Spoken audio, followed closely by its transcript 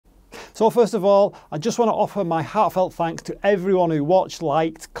So first of all, I just want to offer my heartfelt thanks to everyone who watched,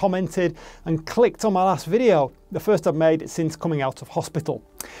 liked, commented and clicked on my last video, the first I've made since coming out of hospital.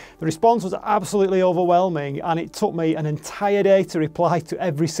 The response was absolutely overwhelming and it took me an entire day to reply to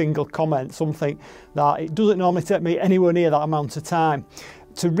every single comment, something that it doesn't normally take me anywhere near that amount of time.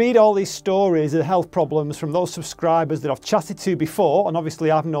 To read all these stories of health problems from those subscribers that I've chatted to before, and obviously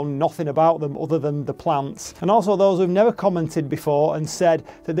I've known nothing about them other than the plants, and also those who've never commented before and said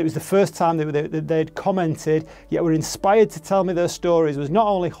that it was the first time that they'd commented, yet were inspired to tell me their stories, was not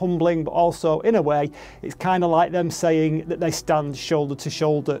only humbling, but also, in a way, it's kind of like them saying that they stand shoulder to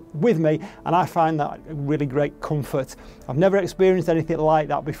shoulder with me, and I find that a really great comfort. I've never experienced anything like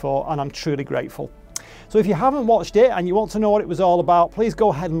that before, and I'm truly grateful. So if you haven't watched it and you want to know what it was all about, please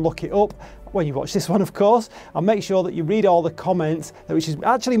go ahead and look it up when you watch this one, of course, and make sure that you read all the comments, which is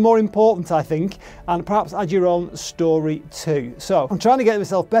actually more important, I think, and perhaps add your own story too. So I'm trying to get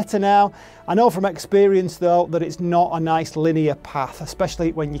myself better now. I know from experience though that it's not a nice linear path,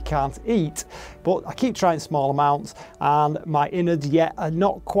 especially when you can't eat, but I keep trying small amounts and my innards yet are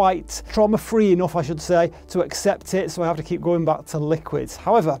not quite trauma-free enough, I should say, to accept it, so I have to keep going back to liquids.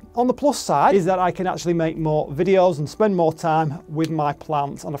 However, on the plus side is that I can actually make more videos and spend more time with my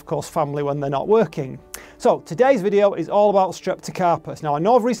plants and of course family when they're not working. So today's video is all about Streptocarpus. Now I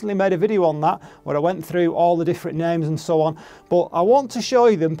know I've recently made a video on that where I went through all the different names and so on, but I want to show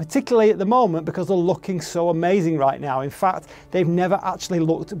you them, particularly at the moment because they're looking so amazing right now. In fact, they've never actually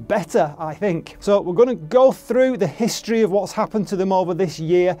looked better, I think. So we're going to go through the history of what's happened to them over this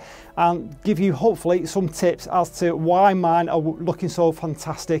year and give you hopefully some tips as to why mine are looking so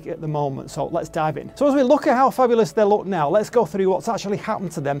fantastic at the moment. So let's dive in. So as we look at how fabulous they look now, let's go through what's actually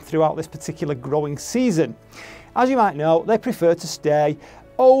happened to them throughout this particular growing season. As you might know, they prefer to stay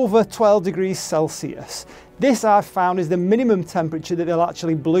over 12 degrees Celsius. This I've found is the minimum temperature that they'll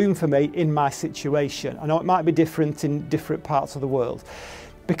actually bloom for me in my situation. I know it might be different in different parts of the world.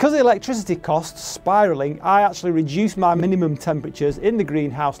 Because of the electricity costs spiralling, I actually reduced my minimum temperatures in the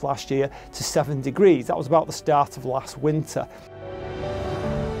greenhouse last year to 7 degrees. That was about the start of last winter.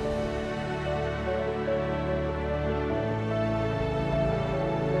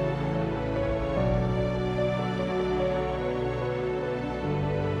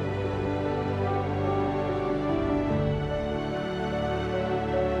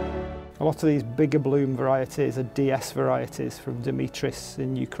 A lot of these bigger bloom varieties are DS varieties from Dimitris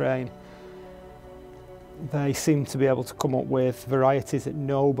in Ukraine. They seem to be able to come up with varieties that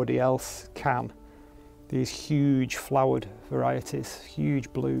nobody else can. These huge flowered varieties,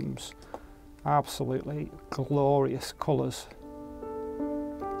 huge blooms, absolutely glorious colours.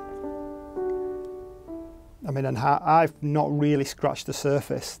 I mean, and I've not really scratched the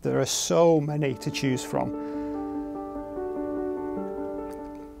surface. There are so many to choose from.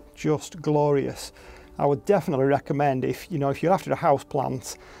 Just glorious. I would definitely recommend if you're after a house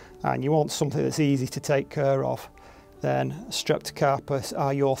plant and you want something that's easy to take care of, then Streptocarpus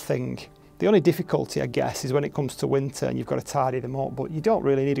are your thing. The only difficulty, I guess, is when it comes to winter and you've got to tidy them up, but you don't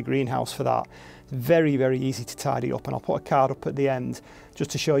really need a greenhouse for that. It's very, very easy to tidy up, and I'll put a card up at the end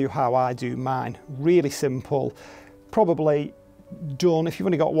just to show you how I do mine. Really simple, probably done, if you've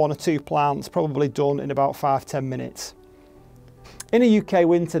only got 1 or 2 plants, probably done in about 5–10 minutes. In a UK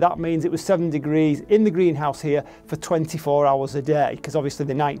winter, that means it was 7 degrees in the greenhouse here for 24 hours a day, because obviously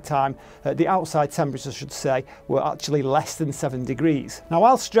the night time, the outside temperature, I should say, were actually less than 7 degrees. Now,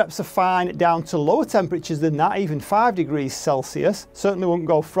 while streps are fine down to lower temperatures than that, even 5 degrees Celsius, certainly won't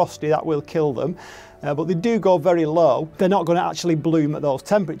go frosty, that will kill them. But they do go very low. They're not going to actually bloom at those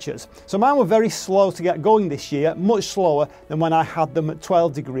temperatures. So mine were very slow to get going this year, much slower than when I had them at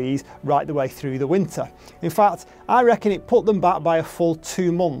 12 degrees right the way through the winter. In fact, I reckon it put them back by a full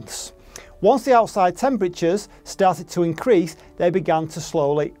 2 months. Once the outside temperatures started to increase, they began to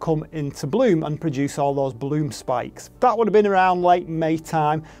slowly come into bloom and produce all those bloom spikes. That would have been around late May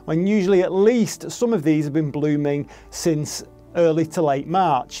time, when usually at least some of these have been blooming since early to late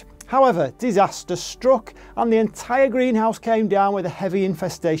March. However, disaster struck and the entire greenhouse came down with a heavy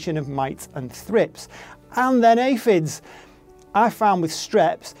infestation of mites and thrips, and then aphids. I found with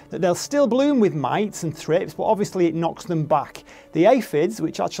streps that they'll still bloom with mites and thrips, but obviously it knocks them back. The aphids,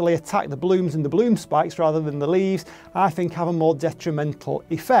 which actually attack the blooms and the bloom spikes rather than the leaves, I think have a more detrimental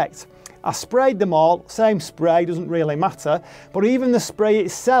effect. I sprayed them all, same spray, doesn't really matter, but even the spray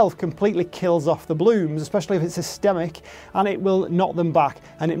itself completely kills off the blooms, especially if it's systemic, and it will knock them back,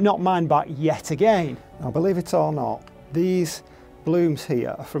 and it knocked mine back yet again. Now, believe it or not, these blooms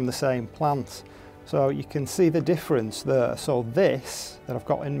here are from the same plant. So you can see the difference there. So this that I've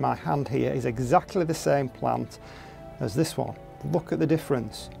got in my hand here is exactly the same plant as this one. Look at the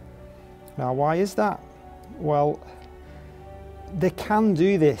difference. Now, why is that? Well, they can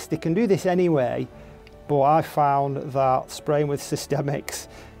do this. They can do this anyway, but I found that spraying with systemics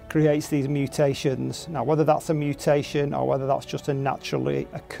creates these mutations. Now, whether that's a mutation or whether that's just a naturally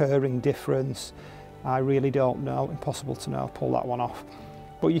occurring difference, I really don't know. Impossible to know. Pull that one off.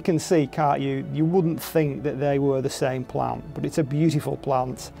 But you can see, can't you? You wouldn't think that they were the same plant, but it's a beautiful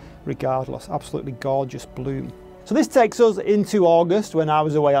plant regardless. Absolutely gorgeous bloom. So this takes us into August, when I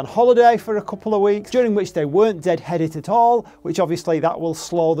was away on holiday for a couple of weeks, during which they weren't dead-headed at all, which obviously that will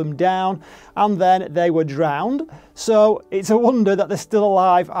slow them down, and then they were drowned. So it's a wonder that they're still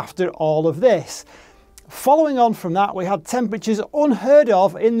alive after all of this. Following on from that, we had temperatures unheard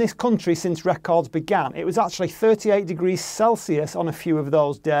of in this country since records began. It was actually 38 degrees Celsius on a few of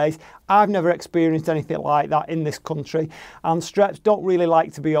those days. I've never experienced anything like that in this country, and streps don't really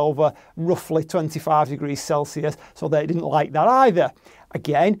like to be over roughly 25 degrees Celsius, so they didn't like that either.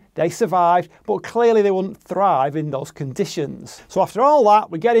 Again, they survived, but clearly they wouldn't thrive in those conditions. So after all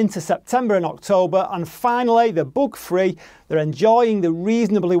that, we get into September and October, and finally they're bug-free. They're enjoying the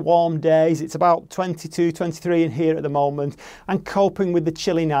reasonably warm days. It's about 22, 23 in here at the moment, and coping with the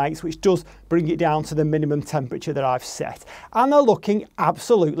chilly nights, which does bring it down to the minimum temperature that I've set. And they're looking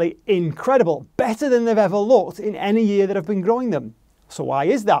absolutely incredible, better than they've ever looked in any year that I've been growing them. So why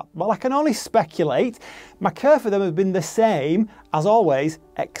is that? Well, I can only speculate. My care for them has been the same as always,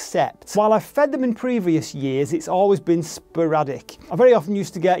 except while I've fed them in previous years, it's always been sporadic. I very often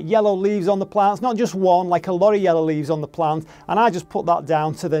used to get yellow leaves on the plants, not just one, like a lot of yellow leaves on the plant, and I just put that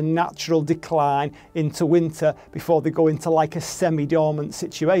down to the natural decline into winter before they go into like a semi-dormant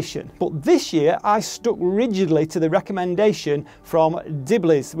situation. But this year, I stuck rigidly to the recommendation from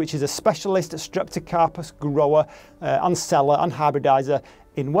Dibley's, which is a specialist Streptocarpus grower and seller and hybridizer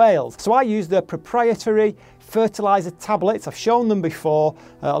in Wales. So I use their proprietary fertilizer tablets. I've shown them before,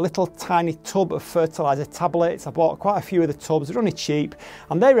 a little tiny tub of fertilizer tablets. I bought quite a few of the tubs, they're only cheap,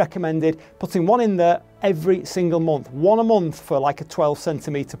 and they recommended putting one in there every single month, one a month for like a 12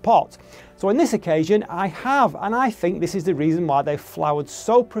 centimetre pot. So on this occasion I have, and I think this is the reason why they've flowered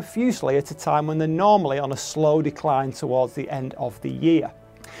so profusely at a time when they're normally on a slow decline towards the end of the year.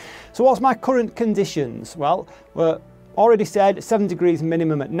 So what's my current conditions? Well, we're already said 7 degrees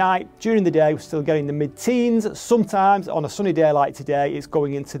minimum at night. During the day, we're still getting the mid-teens. Sometimes on a sunny day like today, it's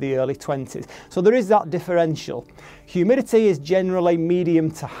going into the early 20s. So there is that differential. Humidity is generally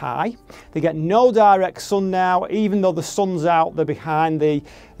medium to high. They get no direct sun now, even though the sun's out, they're behind the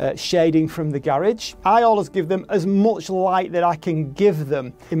shading from the garage. I always give them as much light that I can give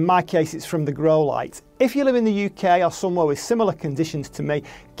them. In my case, it's from the grow light. If you live in the UK or somewhere with similar conditions to me,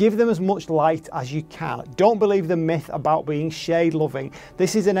 give them as much light as you can. Don't believe the myth about being shade loving.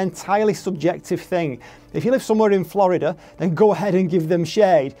 This is an entirely subjective thing. If you live somewhere in Florida, then go ahead and give them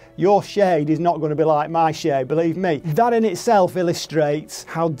shade. Your shade is not going to be like my shade, believe me. That in itself illustrates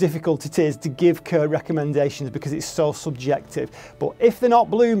how difficult it is to give care recommendations because it's so subjective. But if they're not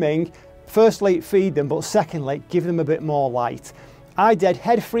blooming, firstly, feed them, but secondly, give them a bit more light. I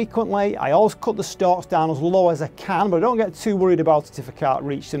deadhead frequently. I always cut the stalks down as low as I can, but I don't get too worried about it if I can't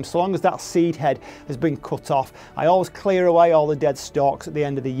reach them. So long as that seed head has been cut off, I always clear away all the dead stalks at the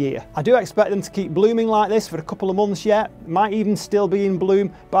end of the year. I do expect them to keep blooming like this for a couple of months yet. Might even still be in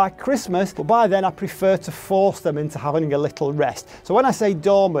bloom by Christmas, but by then I prefer to force them into having a little rest. So when I say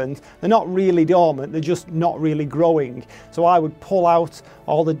dormant, they're not really dormant, they're just not really growing. So I would pull out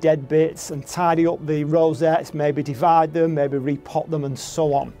all the dead bits and tidy up the rosettes, maybe divide them, maybe repot them and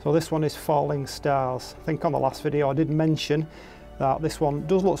so on. So this one is Falling Stars. I think on the last video I did mention that this one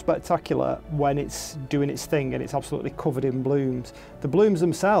does look spectacular when it's doing its thing and it's absolutely covered in blooms. The blooms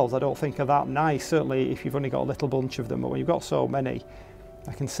themselves I don't think are that nice, certainly if you've only got a little bunch of them, but when you've got so many,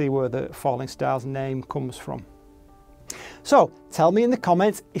 I can see where the Falling Stars name comes from. So tell me in the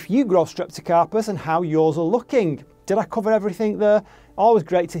comments if you grow Streptocarpus and how yours are looking. Did I cover everything there? Always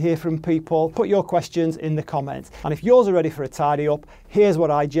great to hear from people. Put your questions in the comments. And if yours are ready for a tidy up, here's what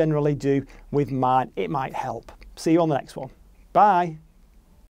I generally do with mine. It might help. See you on the next one. Bye.